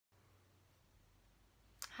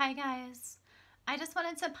Hi guys, I just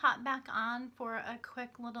wanted to pop back on for a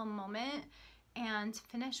quick little moment and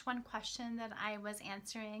finish one question that I was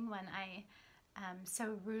answering when I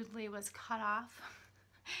so rudely was cut off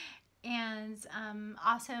and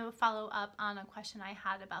also follow up on a question I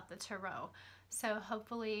had about the tarot. So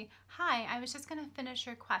hopefully, hi, I was just going to finish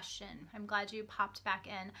your question. I'm glad you popped back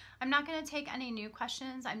in. I'm not going to take any new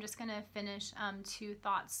questions. I'm just going to finish two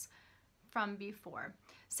thoughts from before.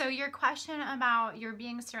 So your question about you're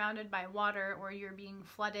being surrounded by water or you're being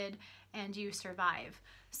flooded and you survive.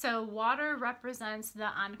 So water represents the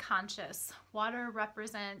unconscious. Water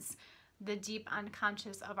represents the deep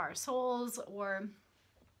unconscious of our souls, or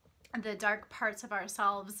the dark parts of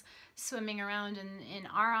ourselves swimming around in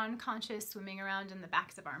our unconscious, swimming around in the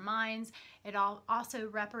backs of our minds. It also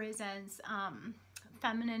represents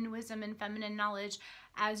feminine wisdom and feminine knowledge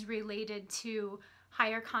as related to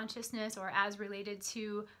higher consciousness, or as related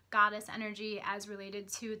to goddess energy, as related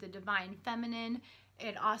to the divine feminine.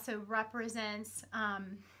 It also represents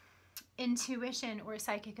intuition or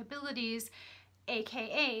psychic abilities,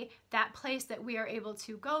 aka that place that we are able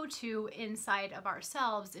to go to inside of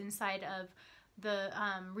ourselves, inside of the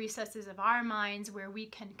recesses of our minds, where we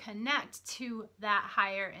can connect to that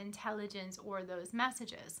higher intelligence or those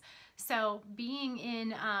messages. So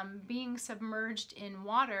being submerged in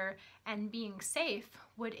water and being safe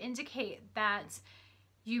would indicate that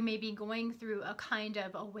you may be going through a kind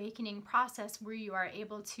of awakening process where you are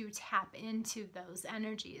able to tap into those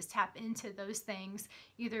energies, tap into those things,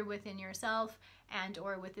 either within yourself and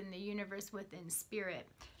or within the universe, within spirit.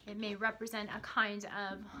 It may represent a kind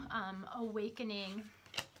of awakening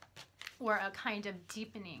or a kind of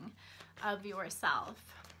deepening of yourself,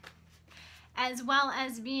 as well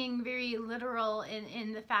as being very literal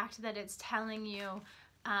in the fact that it's telling you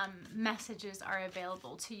messages are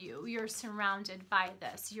available to you. You're surrounded by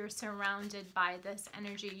this. You're surrounded by this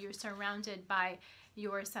energy. You're surrounded by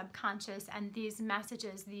your subconscious, and these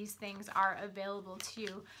messages, these things are available to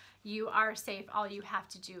you. You are safe. All you have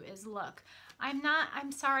to do is look.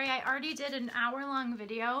 I'm sorry, I already did an hour-long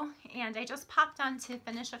video and I just popped on to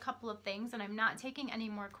finish a couple of things, and I'm not taking any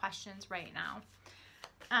more questions right now.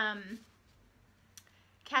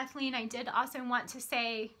 Kathleen, I did also want to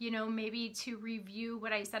say, you know, maybe to review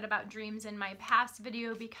what I said about dreams in my past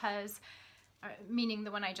video, because, meaning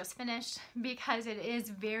the one I just finished, because it is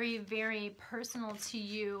very, very personal to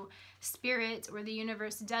you. Spirit or the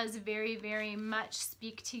universe does very, very much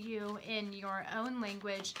speak to you in your own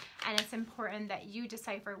language, and it's important that you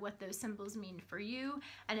decipher what those symbols mean for you,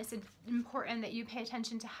 and it's important that you pay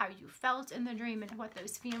attention to how you felt in the dream and what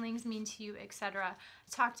those feelings mean to you, etc. I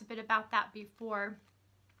talked a bit about that before.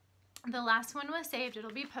 The last one was saved. It'll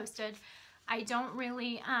be posted. I don't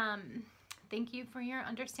really, thank you for your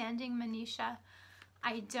understanding, Manisha.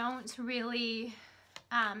 I don't really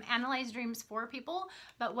analyze dreams for people,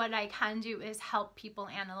 but what I can do is help people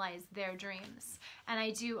analyze their dreams. And I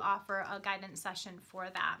do offer a guidance session for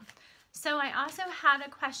that. So I also had a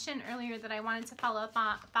question earlier that I wanted to follow up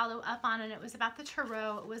on, and it was about the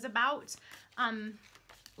tarot. It was about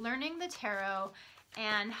learning the tarot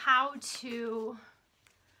and how to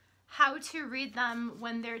read them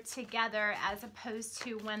when they're together as opposed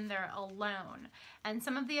to when they're alone. And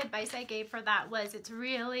some of the advice I gave for that was it's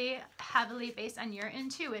really heavily based on your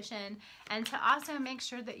intuition, and to also make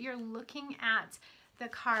sure that you're looking at the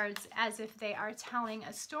cards as if they are telling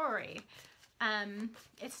a story.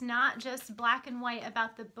 It's not just black and white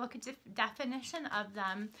about the book definition of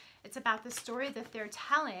them. It's about the story that they're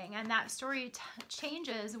telling, and that story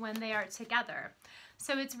changes when they are together.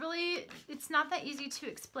 So it's not that easy to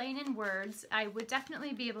explain in words. I would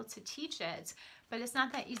definitely be able to teach it, but it's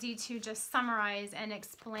not that easy to just summarize and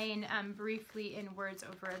explain briefly in words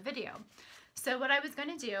over a video. So what I was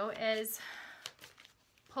going to do is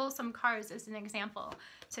pull some cards as an example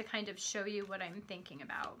to kind of show you what I'm thinking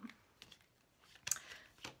about.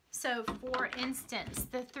 So for instance,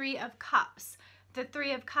 the Three of Cups. The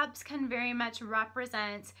Three of Cups can very much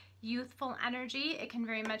represent youthful energy. It can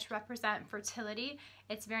very much represent fertility.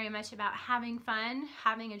 It's very much about having fun,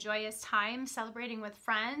 having a joyous time, celebrating with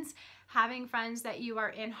friends, having friends that you are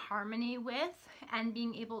in harmony with, and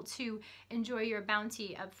being able to enjoy your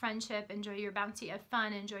bounty of friendship, enjoy your bounty of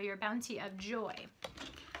fun, enjoy your bounty of joy.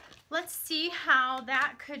 Let's see how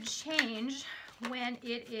that could change when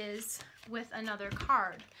it is with another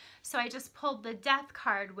card. So I just pulled the Death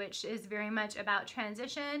card, which is very much about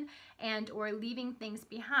transition and or leaving things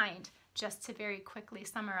behind, just to very quickly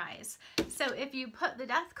summarize. So if you put the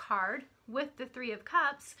Death card with the Three of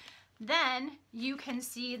Cups, then you can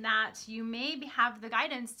see that you may have the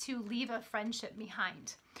guidance to leave a friendship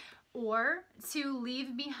behind, or to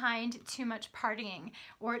leave behind too much partying,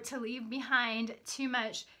 or to leave behind too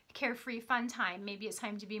much carefree fun time. Maybe it's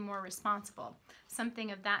time to be more responsible,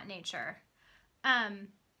 something of that nature.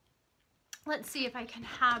 Let's see if I can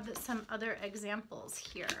have some other examples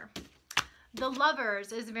here. The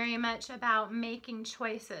Lovers is very much about making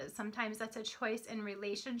choices. Sometimes that's a choice in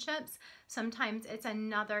relationships. Sometimes it's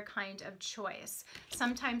another kind of choice.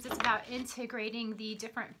 Sometimes it's about integrating the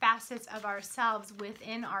different facets of ourselves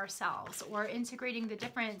within ourselves, or integrating the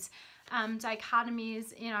different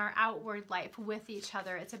dichotomies in our outward life with each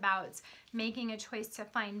other. It's about making a choice to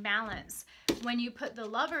find balance. When you put the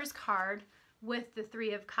Lovers card with the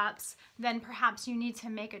Three of Cups, then perhaps you need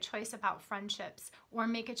to make a choice about friendships, or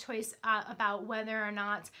make a choice about whether or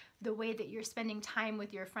not the way that you're spending time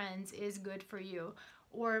with your friends is good for you,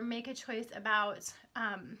 or make a choice about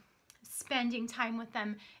spending time with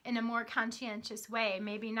them in a more conscientious way.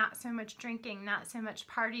 Maybe not so much drinking, not so much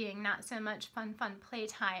partying, not so much fun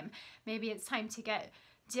playtime. Maybe it's time to get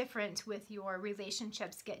different with your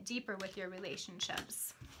relationships, get deeper with your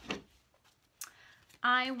relationships.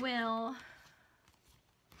 I will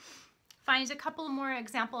find a couple more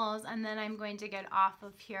examples and then I'm going to get off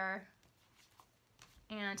of here.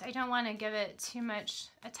 And I don't want to give it too much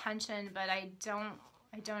attention, but I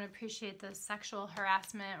don't appreciate the sexual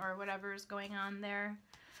harassment or whatever is going on there.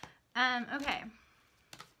 Okay,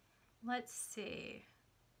 let's see.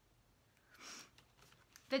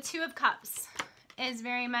 The Two of Cups is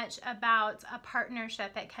very much about a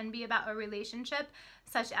partnership. It can be about a relationship,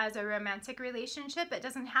 such as a romantic relationship. It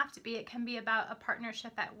doesn't have to be. It can be about a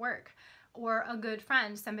partnership at work, or a good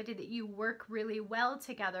friend, somebody that you work really well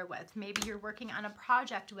together with. Maybe you're working on a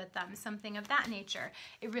project with them, something of that nature.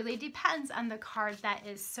 It really depends on the card that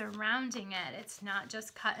is surrounding it. It's not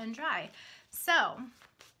just cut and dry. So,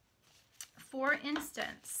 for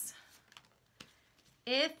instance,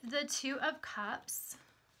 if the Two of Cups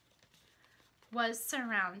was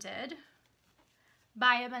surrounded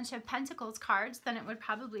by a bunch of Pentacles cards, then it would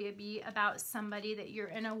probably be about somebody that you're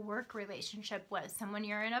in a work relationship with, someone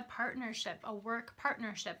you're in a partnership, a work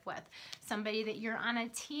partnership with, somebody that you're on a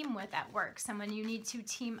team with at work, someone you need to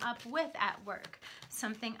team up with at work,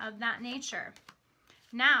 something of that nature.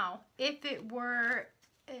 Now, if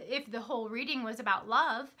the whole reading was about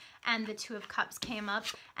love and the Two of Cups came up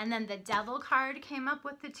and then the Devil card came up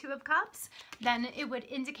with the Two of Cups, then it would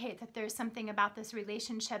indicate that there's something about this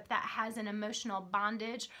relationship that has an emotional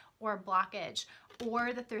bondage or blockage,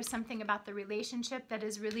 or that there's something about the relationship that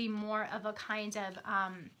is really more of a kind of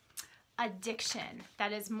addiction,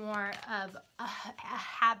 that is more of a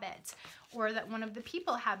habit, or that one of the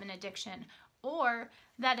people have an addiction, or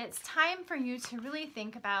that it's time for you to really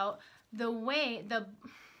think about the way, the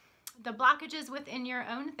blockages within your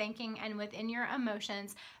own thinking and within your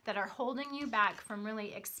emotions that are holding you back from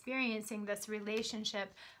really experiencing this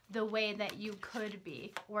relationship the way that you could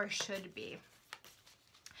be or should be.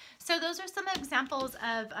 So those are some examples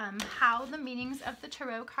of how the meanings of the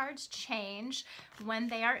tarot cards change when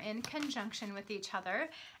they are in conjunction with each other.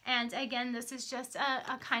 And again, this is just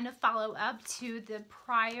a kind of follow-up to the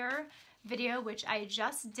prior video which I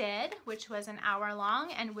just did, which was an hour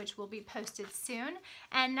long and which will be posted soon.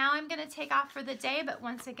 And now I'm going to take off for the day, but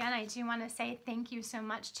once again I do want to say thank you so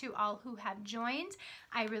much to all who have joined.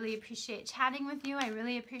 I really appreciate chatting with you. I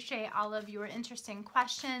really appreciate all of your interesting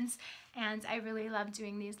questions, and I really love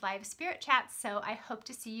doing these live spirit chats. So I hope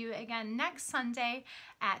to see you again next Sunday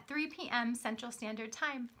at 3 p.m. Central Standard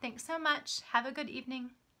Time. Thanks so much. Have a good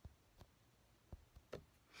evening.